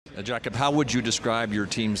Jakob, how would you describe your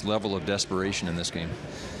team's level of desperation in this game?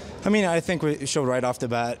 I mean, I think we showed right off the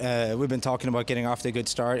bat. We've been talking about getting off to a good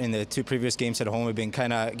start. In the 2 previous games at home, we've been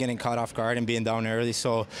kind of getting caught off guard and being down early.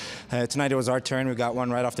 So tonight it was our turn. We got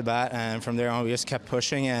one right off the bat, and from there on we just kept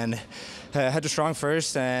pushing and had a strong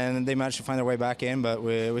first, and they managed to find their way back in, but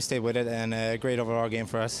we stayed with it, and a great overall game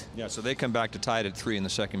for us. Yeah, so they come back to tie it at 3 in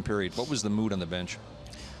the second period. What was the mood on the bench?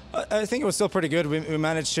 I think it was still pretty good. We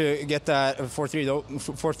managed to get that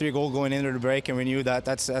 4-3 goal going into the break, and we knew that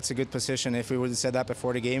that's a good position. If we would have said that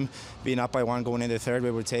before the game, being up by 1 going into the third,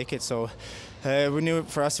 we would take it. So we knew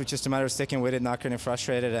for us it was just a matter of sticking with it, not getting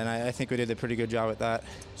frustrated, and I think we did a pretty good job with that.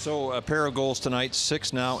 So a pair of goals tonight,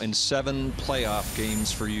 6 now in 7 playoff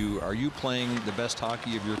games for you. Are you playing the best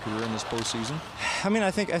hockey of your career in this postseason? I mean,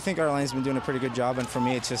 I think our line's been doing a pretty good job, and for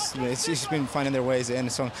me, it's just been finding their ways in.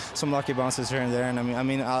 Some lucky bounces here and there, and I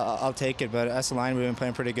mean, I'll take it. But as a line, we've been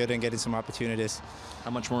playing pretty good and getting some opportunities. How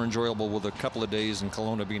much more enjoyable will the couple of days in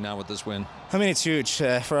Kelowna be now with this win? I mean, it's huge.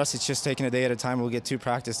 For us, it's just taking a day at a time. We'll get 2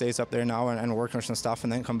 practice days up there now and working on some stuff,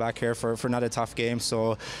 and then come back here for another tough game.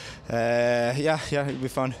 So, yeah, it'll be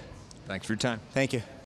fun. Thanks for your time. Thank you.